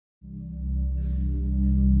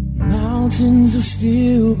Mountains are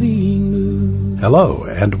still being moved. Hello,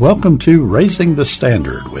 and welcome to Raising the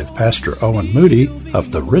Standard with Pastor Owen Moody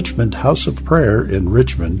of the Richmond House of Prayer in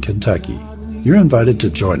Richmond, Kentucky. You're invited to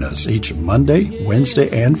join us each Monday,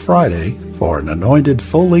 Wednesday, and Friday for an anointed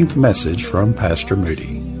full-length message from Pastor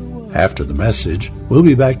Moody. After the message, we'll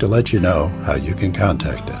be back to let you know how you can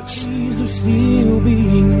contact us. Trees are still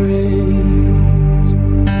being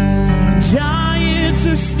raised. Giants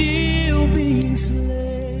are still being slain.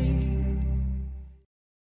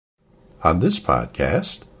 On this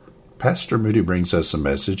podcast, Pastor Moody brings us a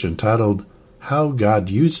message entitled, How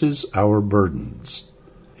God Uses Our Burdens.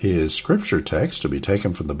 His scripture text to be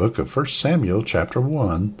taken from the book of 1 Samuel chapter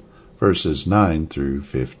 1, verses 9 through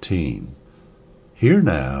 15. Here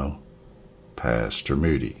now, Pastor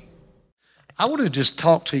Moody. I want to just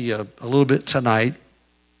talk to you a little bit tonight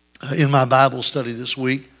in my Bible study this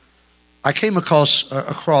week. I came across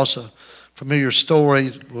a familiar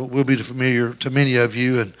story, will be familiar to many of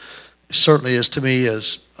you, and certainly is to me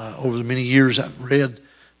as over the many years I've read,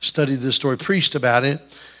 studied this story, preached about it.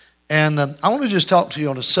 And I want to just talk to you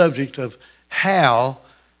on a subject of how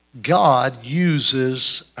God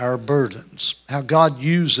uses our burdens. How God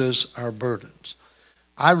uses our burdens.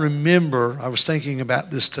 I remember, I was thinking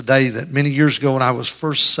about this today, that many years ago when I was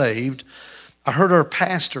first saved, I heard our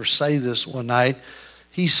pastor say this one night.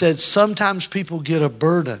 He said, sometimes people get a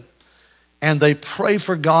burden and they pray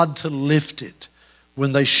for God to lift it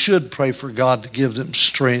when they should pray for God to give them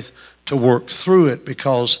strength to work through it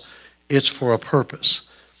because it's for a purpose.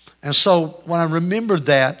 And so when I remembered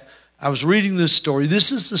that, I was reading this story. This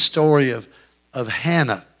is the story of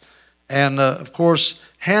Hannah. And of course,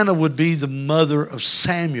 Hannah would be the mother of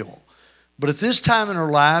Samuel. But at this time in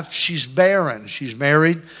her life, she's barren. She's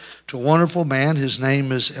married to a wonderful man. His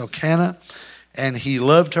name is Elkanah. And he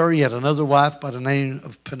loved her. He had another wife by the name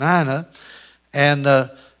of Peninnah. And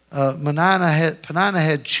Peninnah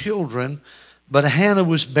had children, but Hannah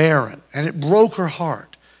was barren. And it broke her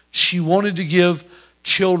heart. She wanted to give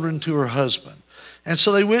children to her husband. And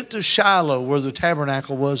so they went to Shiloh, where the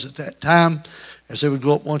tabernacle was at that time, as they would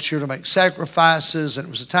go up once a year to make sacrifices, and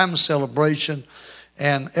it was a time of celebration.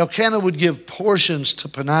 And Elkanah would give portions to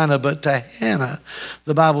Peninnah, but to Hannah,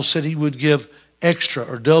 the Bible said he would give extra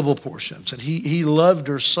or double portions. And he loved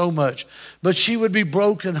her so much. But she would be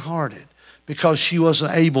brokenhearted because she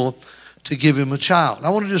wasn't able to give him a child. I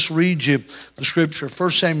want to just read you the scripture,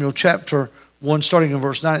 1 Samuel chapter 1, starting in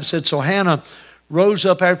verse 9. It said, So Hannah rose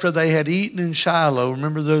up after they had eaten in Shiloh.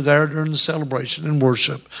 Remember, they're there during the celebration and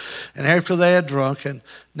worship. And after they had drunk. And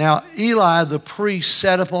now Eli the priest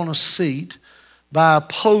sat upon a seat by a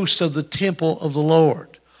post of the temple of the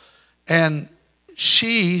Lord. And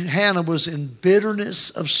Hannah, was in bitterness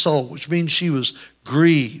of soul, which means she was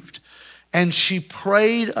grieved. And she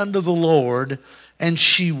prayed unto the Lord, and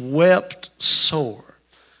she wept sore.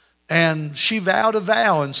 And she vowed a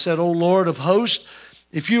vow and said, O Lord of hosts,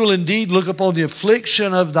 if you will indeed look upon the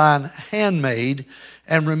affliction of thine handmaid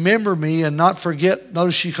and remember me and not forget,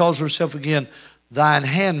 notice she calls herself again, thine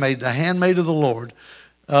handmaid, the handmaid of the Lord,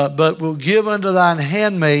 but will give unto thine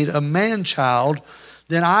handmaid a man-child,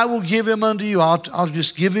 then I will give him unto you. I'll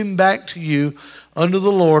just give him back to you unto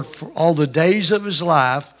the Lord for all the days of his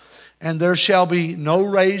life, and there shall be no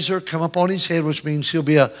razor come upon his head, which means he'll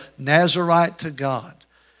be a Nazirite to God.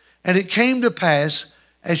 And it came to pass,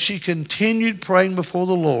 as she continued praying before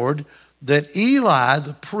the Lord, that Eli,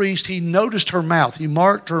 the priest, he noticed her mouth. He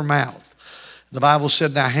marked her mouth. The Bible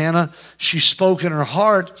said, now Hannah, she spoke in her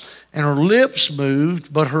heart, and her lips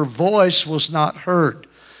moved, but her voice was not heard.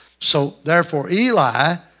 So therefore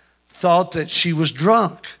Eli thought that she was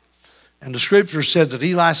drunk. And the scripture said that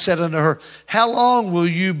Eli said unto her, How long will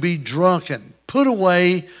you be drunken? Put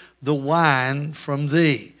away the wine from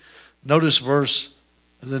thee. Notice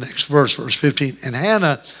the next verse, verse 15. And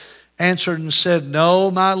Hannah answered and said,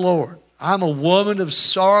 No, my Lord, I'm a woman of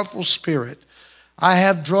sorrowful spirit. I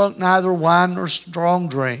have drunk neither wine nor strong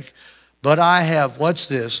drink, but I have, what's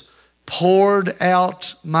this? Poured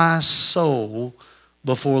out my soul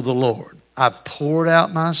before the Lord. I've poured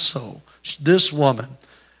out my soul. This woman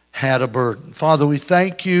had a burden. Father, we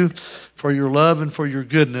thank you for your love and for your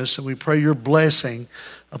goodness, and we pray your blessing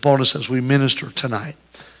upon us as we minister tonight.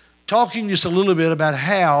 Talking just a little bit about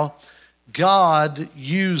how God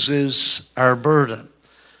uses our burden.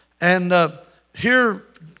 And here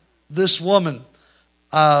this woman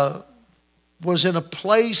was in a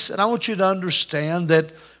place, and I want you to understand,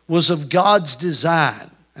 that was of God's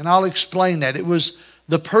design. And I'll explain that. It was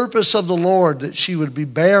the purpose of the Lord that she would be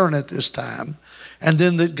barren at this time, and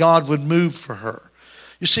then that God would move for her.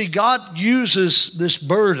 You see, God uses this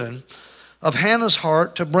burden of Hannah's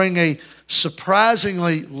heart to bring a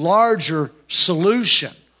surprisingly larger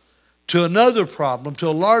solution to another problem, to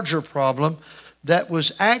a larger problem that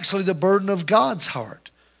was actually the burden of God's heart.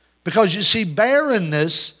 Because you see,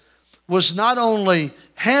 barrenness was not only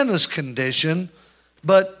Hannah's condition,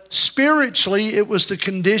 but spiritually it was the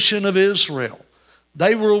condition of Israel.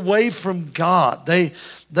 They were away from God.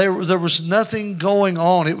 There was nothing going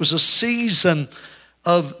on. It was a season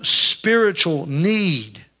of spiritual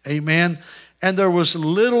need. Amen. And there was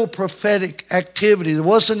little prophetic activity. There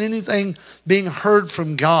wasn't anything being heard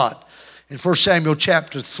from God. In 1 Samuel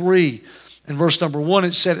chapter 3, in verse number 1,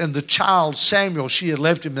 it said, "And the child Samuel," she had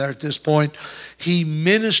left him there at this point, "he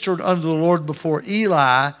ministered unto the Lord before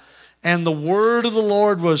Eli, and the word of the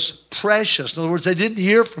Lord was precious." In other words, they didn't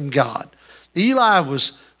hear from God. Eli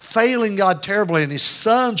was failing God terribly, and his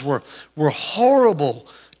sons were horrible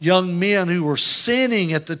young men who were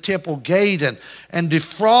sinning at the temple gate and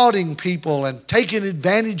defrauding people and taking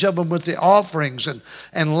advantage of them with the offerings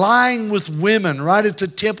and lying with women right at the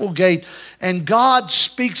temple gate. And God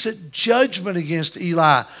speaks at judgment against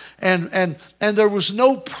Eli. And there was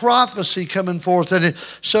no prophecy coming forth.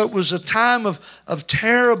 So it was a time of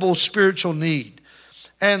terrible spiritual need.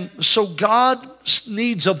 And so God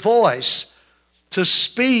needs a voice to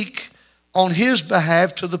speak on his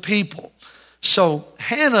behalf to the people. So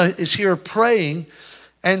Hannah is here praying,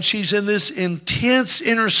 and she's in this intense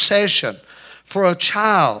intercession for a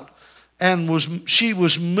child, and she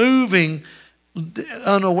was moving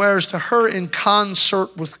unawares to her in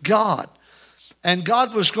concert with God. And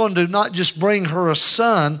God was going to not just bring her a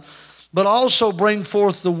son, but also bring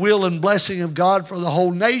forth the will and blessing of God for the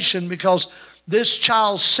whole nation, because this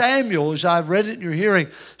child Samuel, as I've read it in your hearing,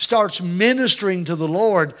 starts ministering to the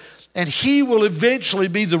Lord, and he will eventually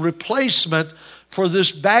be the replacement for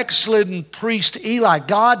this backslidden priest Eli.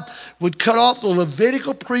 God would cut off the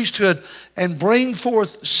Levitical priesthood and bring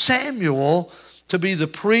forth Samuel to be the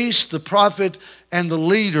priest, the prophet, and the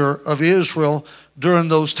leader of Israel during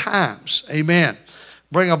those times. Amen.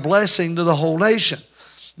 Bring a blessing to the whole nation.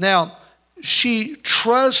 Now, she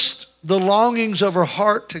trusts the longings of her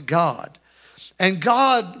heart to God, and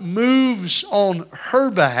God moves on her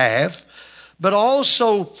behalf, but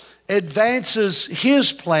also advances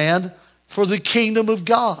his plan for the kingdom of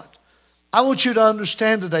God. I want you to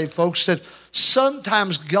understand today, folks, that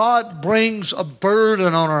sometimes God brings a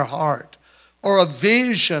burden on our heart, or a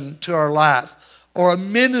vision to our life, or a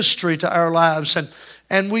ministry to our lives,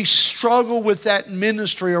 and we struggle with that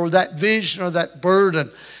ministry or that vision or that burden,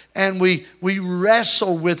 and we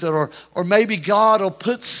wrestle with it, or maybe God will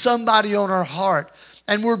put somebody on our heart,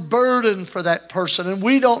 and we're burdened for that person, and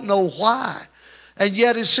we don't know why. And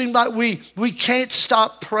yet it seems like we can't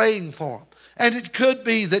stop praying for them. And it could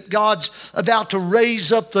be that God's about to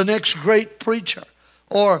raise up the next great preacher,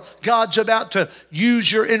 or God's about to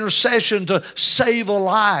use your intercession to save a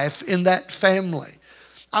life in that family.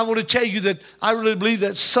 I want to tell you that I really believe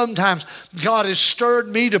that sometimes God has stirred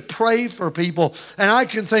me to pray for people, and I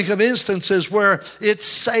can think of instances where it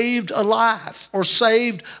saved a life, or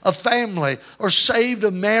saved a family, or saved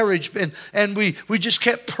a marriage, and we just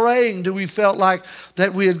kept praying till we felt like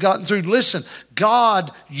that we had gotten through. Listen,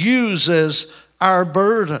 God uses our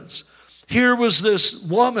burdens. Here was this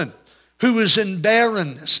woman who was in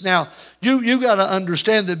barrenness. Now, you got to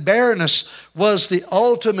understand that barrenness was the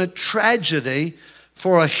ultimate tragedy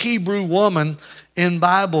for a Hebrew woman in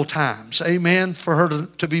Bible times. Amen. For her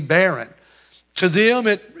to be barren. To them,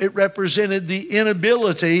 it represented the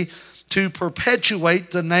inability to perpetuate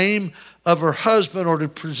the name of her husband, or to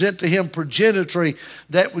present to him progeny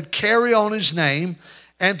that would carry on his name,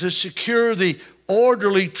 and to secure the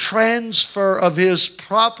orderly transfer of his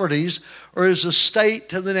properties or his estate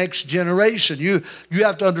to the next generation. You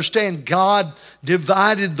have to understand, God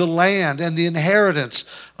divided the land and the inheritance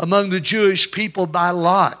among the Jewish people by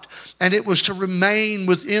lot. And it was to remain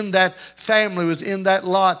within that family, within that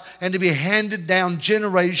lot, and to be handed down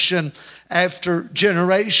generation after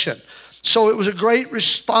generation. So it was a great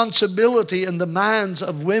responsibility in the minds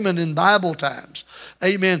of women in Bible times,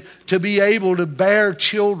 amen, to be able to bear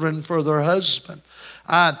children for their husband.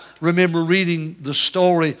 I remember reading the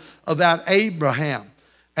story about Abraham.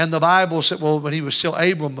 And the Bible said, well, when he was still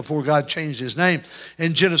Abram before God changed his name,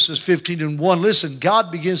 in Genesis 15:1, listen, God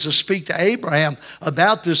begins to speak to Abraham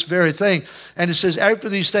about this very thing. And it says, after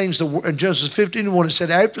these things, in Genesis 15:1, it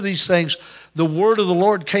said, after these things, the word of the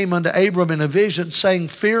Lord came unto Abram in a vision, saying,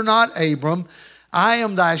 fear not, Abram, I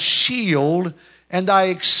am thy shield and thy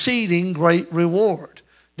exceeding great reward.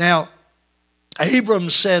 Now, Abram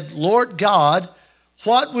said, Lord God,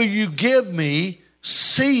 what will you give me,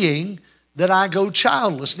 seeing that I go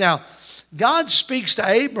childless? Now, God speaks to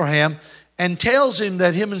Abraham, and tells him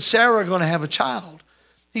that him and Sarah are going to have a child.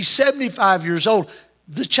 He's 75 years old.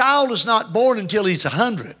 The child is not born until he's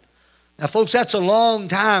 100. Now, folks, that's a long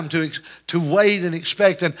time to wait and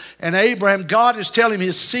expect. And Abraham, God is telling him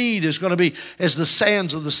his seed is going to be as the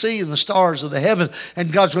sands of the sea and the stars of the heaven.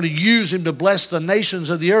 And God's going to use him to bless the nations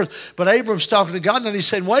of the earth. But Abraham's talking to God, and he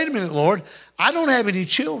said, wait a minute, Lord, I don't have any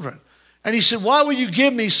children. And he said, why will you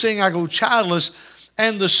give me, seeing I go childless?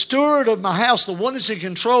 And the steward of my house, the one that's in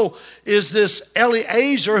control, is this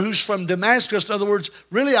Eliezer who's from Damascus. In other words,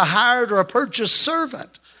 really a hired or a purchased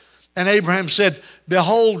servant. And Abraham said,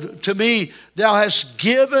 behold, to me thou hast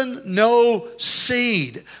given no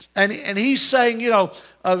seed. And he's saying,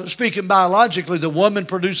 speaking biologically, the woman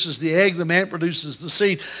produces the egg, the man produces the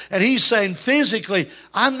seed. And he's saying physically,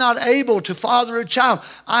 I'm not able to father a child.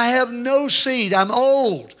 I have no seed. I'm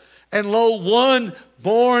old. And lo, one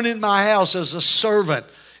born in my house as a servant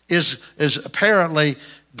is apparently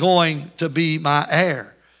going to be my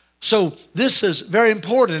heir. So this is very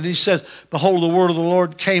important. And he says, behold, the word of the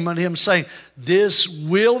Lord came unto him, saying, this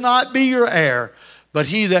will not be your heir, but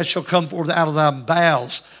he that shall come forth out of thy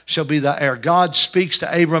bowels shall be thy heir. God speaks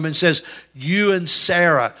to Abram and says, you and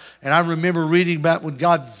Sarah. And I remember reading about when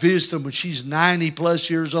God visited them when she's 90 plus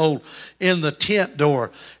years old in the tent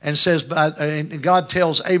door, and says, and God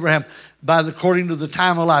tells Abraham, according to the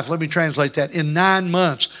time of life, let me translate that. In 9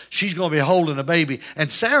 months, she's going to be holding a baby.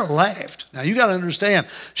 And Sarah laughed. Now, you got to understand.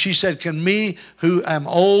 She said, can me, who am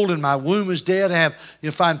old and my womb is dead,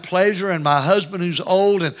 find pleasure in my husband who's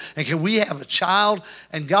old, and can we have a child?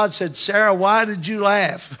 And God said, Sarah, why did you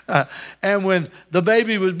laugh? And when the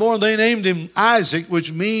baby was born, they named him Isaac,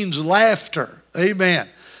 which means laughter. Amen.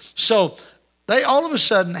 So all of a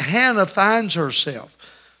sudden, Hannah finds herself,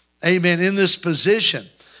 amen, in this position.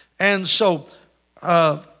 And so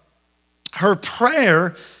her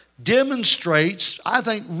prayer demonstrates, I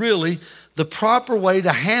think, really the proper way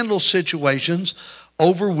to handle situations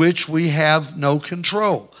over which we have no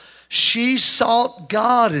control. She sought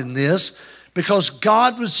God in this because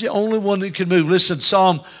God was the only one that could move. Listen,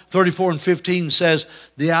 Psalm 34:15 says,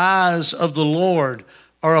 the eyes of the Lord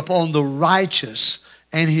are upon the righteous,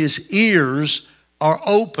 and his ears are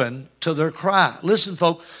open to their cry. Listen,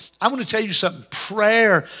 folks, I want to tell you something.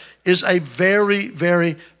 Prayer is a very,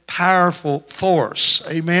 very powerful force.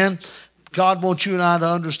 Amen. God wants you and I to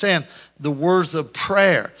understand the worth of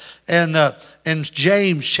prayer. And in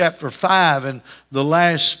James chapter 5, and the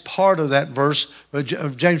last part of that verse,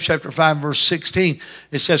 of James chapter 5, verse 16,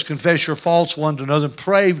 it says, confess your faults one to another and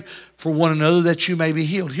pray for one another that you may be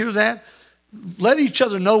healed. Hear that? Let each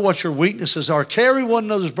other know what your weaknesses are. Carry one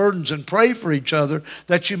another's burdens and pray for each other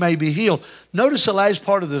that you may be healed. Notice the last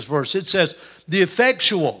part of this verse. It says, the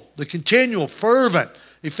effectual, the continual, fervent.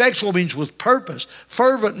 Effectual means with purpose.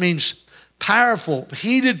 Fervent means powerful,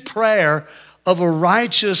 heated prayer of a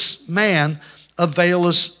righteous man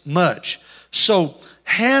availeth much. So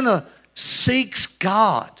Hannah seeks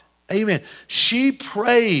God. Amen. She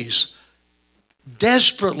prays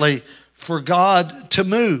desperately for God to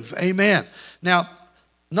move. Amen. Now,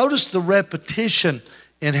 notice the repetition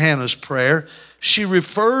in Hannah's prayer. She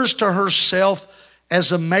refers to herself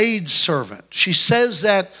as a maidservant. She says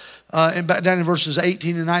that down in verses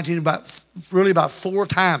 18 and 19 about 4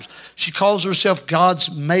 times. She calls herself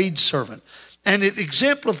God's maidservant. And it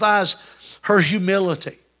exemplifies her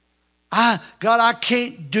humility. God, I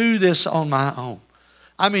can't do this on my own.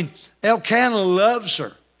 I mean, Elkanah loves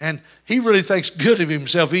her. And he really thinks good of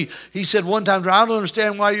himself. He said one time, I don't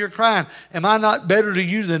understand why you're crying. Am I not better to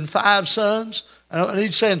you than 5 sons? And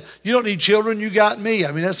he's saying, you don't need children, you got me.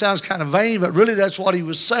 I mean, that sounds kind of vain, but really that's what he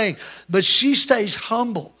was saying. But she stays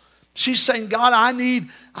humble. She's saying, God, I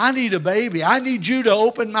need a baby. I need you to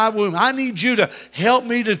open my womb. I need you to help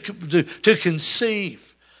me to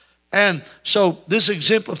conceive. And so this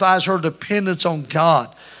exemplifies her dependence on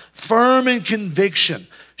God. Firm in conviction.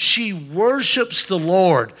 She worships the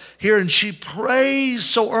Lord here, and she prays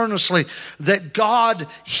so earnestly that God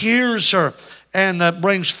hears her and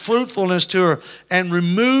brings fruitfulness to her and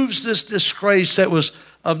removes this disgrace that was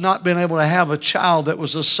of not being able to have a child that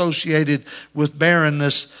was associated with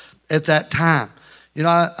barrenness at that time. You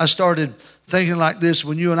know, I started thinking like this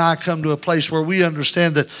when you and I come to a place where we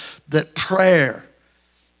understand that prayer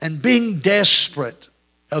and being desperate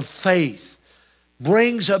of faith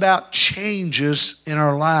brings about changes in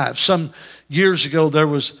our lives. Some years ago,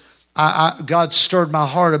 God stirred my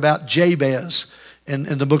heart about Jabez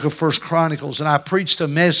in the book of 1 Chronicles, and I preached a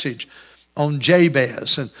message on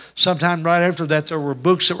Jabez. And sometime right after that, there were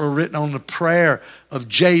books that were written on the prayer of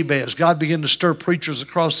Jabez. God began to stir preachers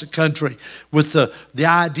across the country with the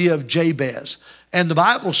idea of Jabez. And the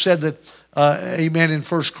Bible said that amen, in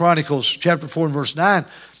 1 Chronicles chapter 4 and verse 9,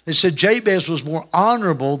 it said Jabez was more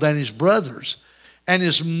honorable than his brothers. And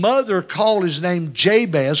his mother called his name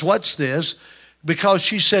Jabez. What's this? Because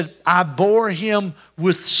she said, I bore him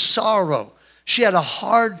with sorrow. She had a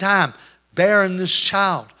hard time bearing this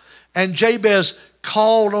child. And Jabez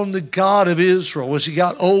called on the God of Israel as he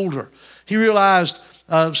got older. He realized,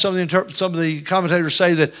 some of the commentators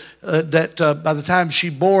say that by the time she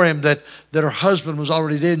bore him, that her husband was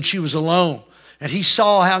already dead and she was alone. And he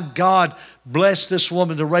saw how God blessed this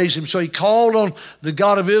woman to raise him. So he called on the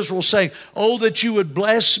God of Israel saying, oh, that you would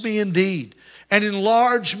bless me indeed and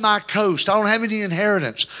enlarge my coast. I don't have any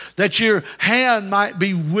inheritance. That your hand might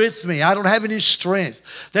be with me. I don't have any strength.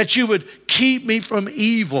 That you would keep me from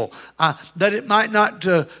evil. That it might not,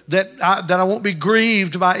 that I won't be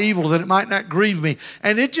grieved by evil. That it might not grieve me.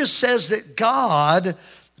 And it just says that God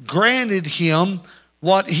granted him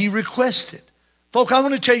what he requested. Folks, I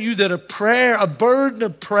want to tell you that a burden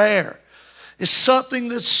of prayer is something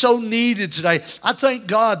that's so needed today. I thank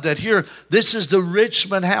God that here, this is the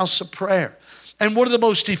Richmond House of Prayer. And one of the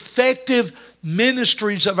most effective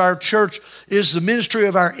ministries of our church is the ministry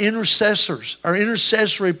of our intercessors, our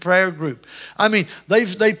intercessory prayer group. I mean,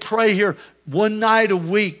 they pray here one night a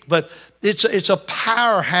week, but it's a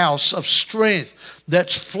powerhouse of strength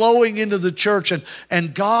that's flowing into the church.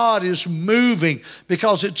 And God is moving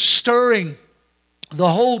because it's stirring the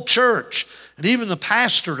whole church and even the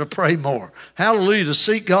pastor to pray more. Hallelujah, to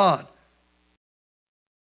seek God.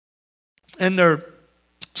 And they're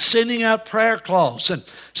sending out prayer cloths and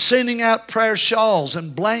sending out prayer shawls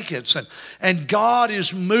and blankets. And God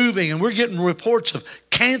is moving. And we're getting reports of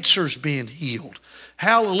cancers being healed.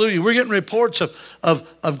 Hallelujah. We're getting reports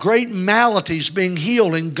of great maladies being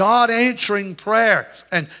healed and God answering prayer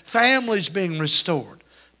and families being restored.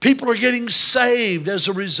 People are getting saved as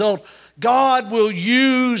a result. God will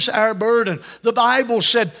use our burden. The Bible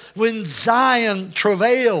said when Zion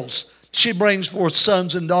travails, she brings forth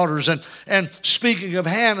sons and daughters. And speaking of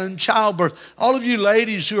Hannah and childbirth, all of you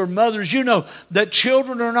ladies who are mothers, you know that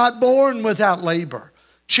children are not born without labor.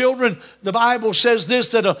 Children, the Bible says this,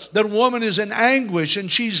 that a woman is in anguish and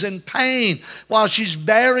she's in pain while she's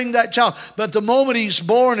bearing that child. But the moment he's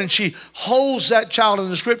born and she holds that child, and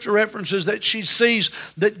the scripture references that she sees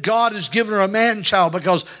that God has given her a man-child,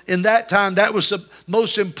 because in that time that was the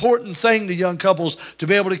most important thing to young couples, to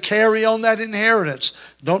be able to carry on that inheritance.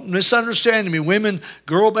 Don't misunderstand me. Women,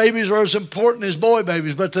 girl babies are as important as boy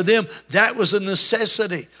babies, but to them that was a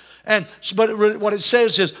necessity. But what it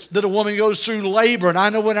says is that a woman goes through labor. And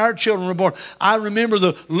I know when our children were born, I remember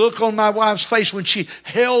the look on my wife's face when she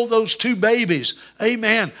held those two babies.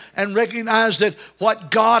 Amen. And recognized that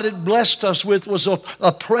what God had blessed us with was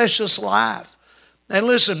a precious life. And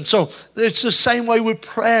listen, so it's the same way with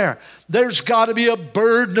prayer. There's got to be a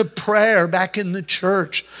burden of prayer back in the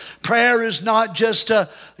church. Prayer is not just,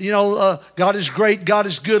 God is great, God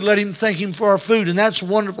is good, let him thank him for our food. And that's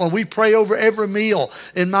wonderful. We pray over every meal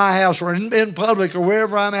in my house or in public or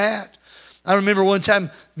wherever I'm at. I remember one time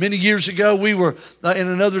many years ago, we were in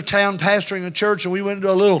another town pastoring a church, and we went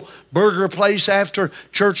to a little burger place after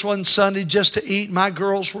church one Sunday just to eat. My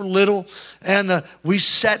girls were little, and we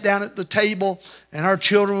sat down at the table, and our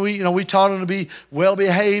children, we taught them to be well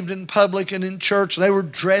behaved in public and in church. They were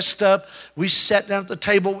dressed up. We sat down at the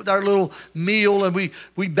table with our little meal, and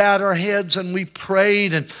we bowed our heads and we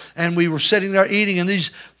prayed, and we were sitting there eating, and these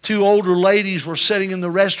two older ladies were sitting in the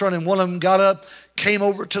restaurant, and one of them got up, came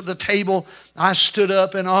over to the table. I stood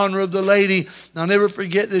up in honor of the lady. I'll never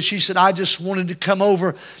forget this. She said, I just wanted to come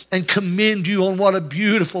over and commend you on what a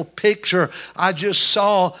beautiful picture I just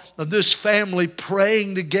saw of this family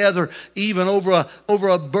praying together, even over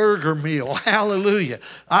a burger meal. Hallelujah.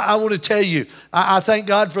 I want to tell you, I thank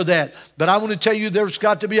God for that. But I want to tell you, there's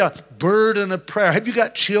got to be a burden of prayer. Have you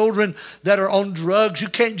got children that are on drugs? You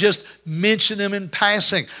can't just mention them in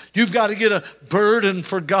passing. You've got to get a burden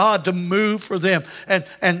for God to move for them.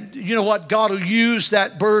 And you know what? God will use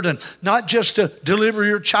that burden, not just to deliver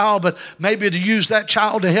your child, but maybe to use that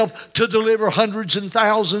child to help to deliver hundreds and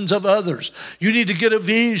thousands of others. You need to get a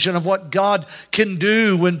vision of what God can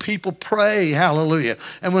do when people pray, hallelujah,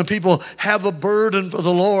 and when people have a burden for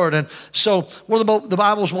the Lord. And so one of the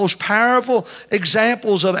Bible's most powerful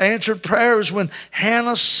examples of answered prayer is when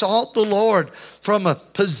Hannah sought the Lord from a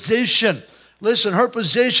position. Listen, her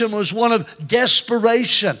position was one of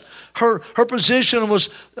desperation. Her position was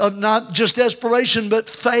of not just desperation, but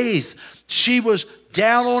faith. She was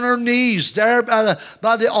down on her knees there by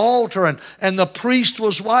the altar, and the priest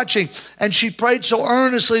was watching, and she prayed so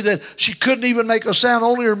earnestly that she couldn't even make a sound.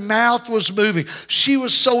 Only her mouth was moving. She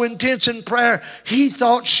was so intense in prayer, he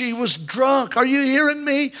thought she was drunk. Are you hearing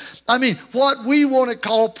me? I mean, what we want to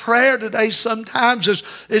call prayer today sometimes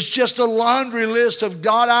is just a laundry list of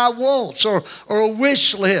God I wants or a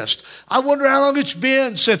wish list. I wonder how long it's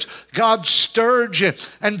been since God stirred you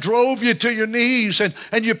and drove you to your knees and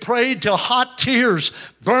you prayed till hot tears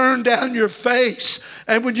burned down your face.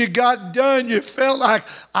 And when you got done, you felt like,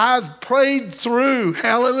 I've prayed through.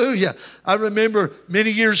 Hallelujah. I remember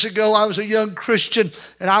many years ago, I was a young Christian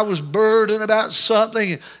and I was burdened about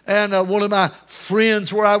something. And one of my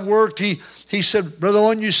friends where I worked, he said, Brother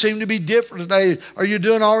Owen, you seem to be different today. Are you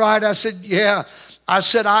doing all right? I said, yeah. I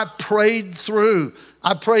said, I prayed through.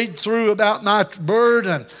 I prayed through about my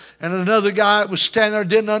burden. And another guy that was standing there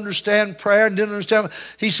didn't understand prayer and didn't understand.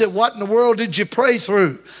 He said, what in the world did you pray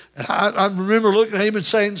through? And I remember looking at him and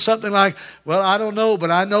saying something like, well, I don't know,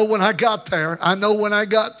 but I know when I got there. I know when I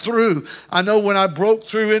got through. I know when I broke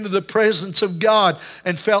through into the presence of God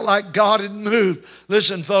and felt like God had moved.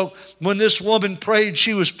 Listen, folks, when this woman prayed,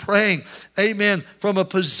 she was praying, amen, from a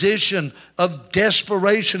position of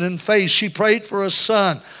desperation and faith. She prayed for a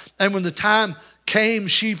son. And when the time came,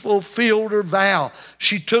 she fulfilled her vow.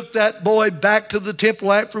 She took that boy back to the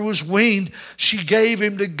temple after he was weaned. She gave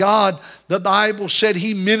him to God. The Bible said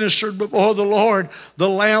he ministered before the Lord. The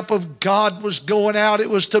lamp of God was going out. It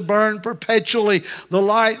was to burn perpetually. The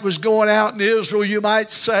light was going out in Israel, you might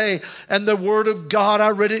say. And the word of God, I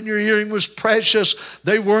read it in your hearing, was precious.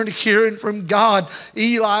 They weren't hearing from God.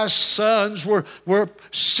 Eli's sons were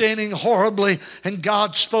sinning horribly. And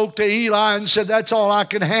God spoke to Eli and said, that's all I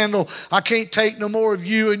can handle. I can't take no more of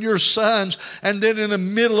you and your sons. And then in the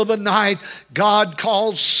middle of the night, God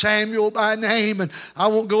called Samuel by name. And I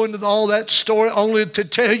won't go into all that story, only to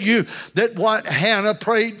tell you that what Hannah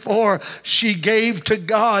prayed for, she gave to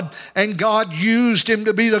God, and God used him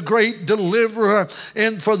to be the great deliverer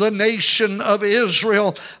for the nation of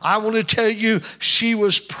Israel. I want to tell you, she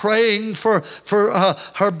was praying for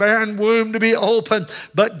her barren womb to be open,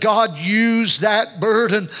 but God used that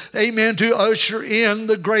burden, amen, to usher in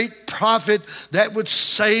the great prophet that would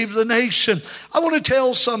save the nation. I want to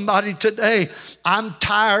tell somebody today, I'm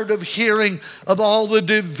tired of hearing of all the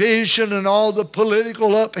division and all the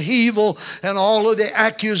political upheaval and all of the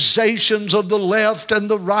accusations of the left and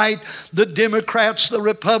the right, the Democrats, the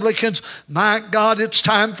Republicans. My God, it's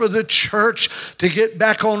time for the church to get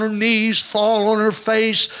back on her knees, fall on her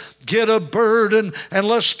face, get a burden, and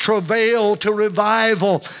let's travail to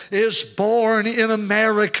revival is born in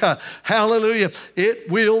America. Hallelujah. It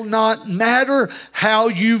will not matter how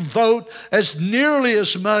you vote as nearly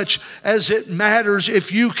as much as it matters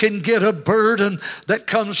if you can get a burden that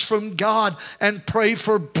comes from God and pray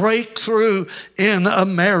for breakthrough in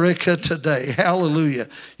America today. Hallelujah.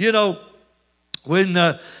 You know,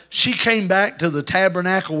 when she came back to the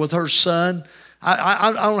tabernacle with her son,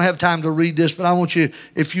 I don't have time to read this, but I want you,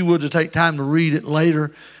 if you would, to take time to read it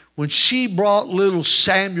later. When she brought little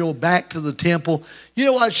Samuel back to the temple, you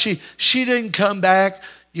know what? She didn't come back,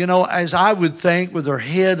 you know, as I would think, with her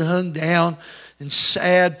head hung down and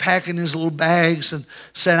sad, packing his little bags and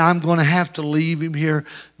said, I'm going to have to leave him here.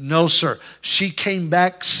 No, sir. She came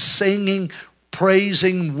back singing,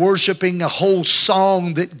 praising, worshiping a whole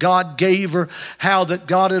song that God gave her, how that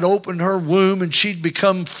God had opened her womb and she'd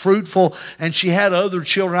become fruitful, and she had other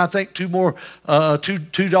children. I think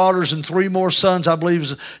two daughters and 3 more sons, I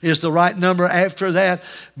believe is the right number after that.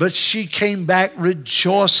 But she came back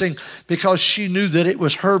rejoicing because she knew that it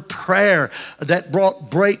was her prayer that brought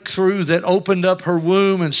breakthrough, that opened up her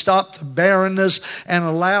womb and stopped the barrenness and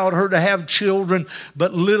allowed her to have children.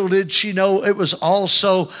 But little did she know it was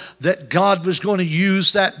also that God was going to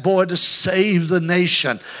use that boy to save the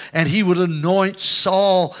nation. And he would anoint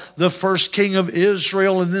Saul, the first king of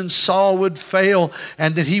Israel, and then Saul would fail,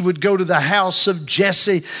 and then he would go to the house of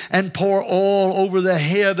Jesse and pour oil over the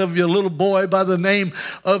head of your little boy by the name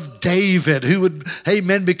of David, who would,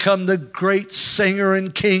 amen, become the great singer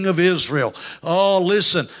and king of Israel. Oh,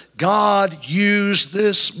 listen, God used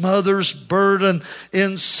this mother's burden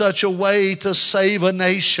in such a way to save a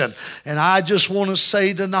nation. And I just want to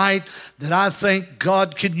say tonight that I think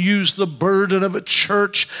God can use the burden of a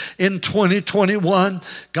church in 2021.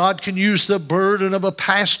 God can use the burden of a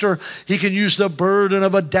pastor. He can use the burden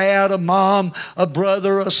of a dad, a mom, a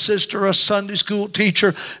brother, a sister, a Sunday school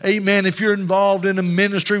teacher. Amen. If you're involved in a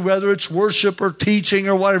ministry, whether it's worship or teaching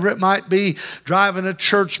or whatever it might be, driving a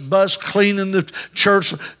church bus, cleaning the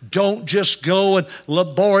church, Don't just go and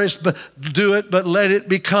laborious but do it, but let it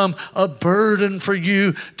become a burden for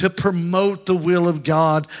you to promote the will of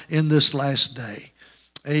God in this last day.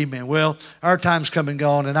 Amen. Well, our time's come and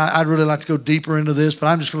gone, and I'd really like to go deeper into this, but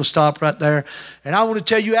I'm just going to stop right there. And I want to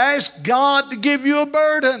tell you, ask God to give you a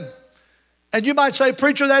burden. And you might say,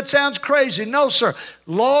 preacher, that sounds crazy. No, sir.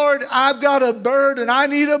 Lord, I've got a burden. I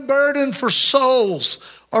need a burden for souls,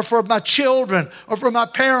 or for my children, or for my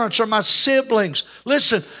parents, or my siblings.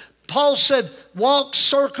 Listen, Paul said, walk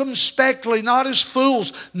circumspectly, not as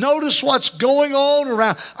fools. Notice what's going on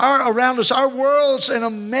around us. Our world's in a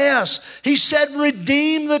mess. He said,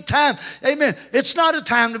 redeem the time. Amen. It's not a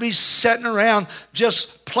time to be sitting around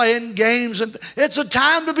just playing games. It's a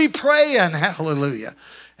time to be praying. Hallelujah.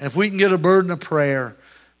 And if we can get a burden of prayer,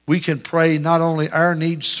 we can pray not only our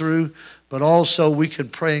needs through, but also we can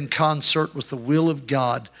pray in concert with the will of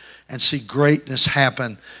God and see greatness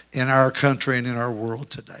happen in our country and in our world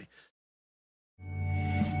today.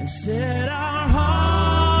 And set our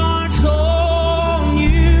hearts on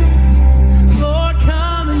you, Lord,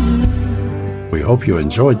 come and do. We hope you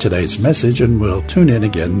enjoyed today's message and will tune in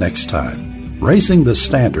again next time. Raising the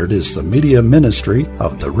Standard is the media ministry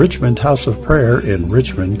of the Richmond House of Prayer in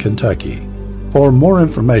Richmond, Kentucky. For more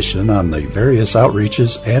information on the various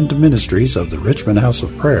outreaches and ministries of the Richmond House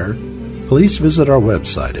of Prayer, please visit our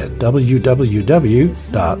website at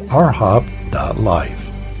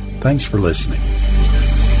www.rhop.life. Thanks for listening.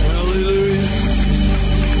 Hallelujah.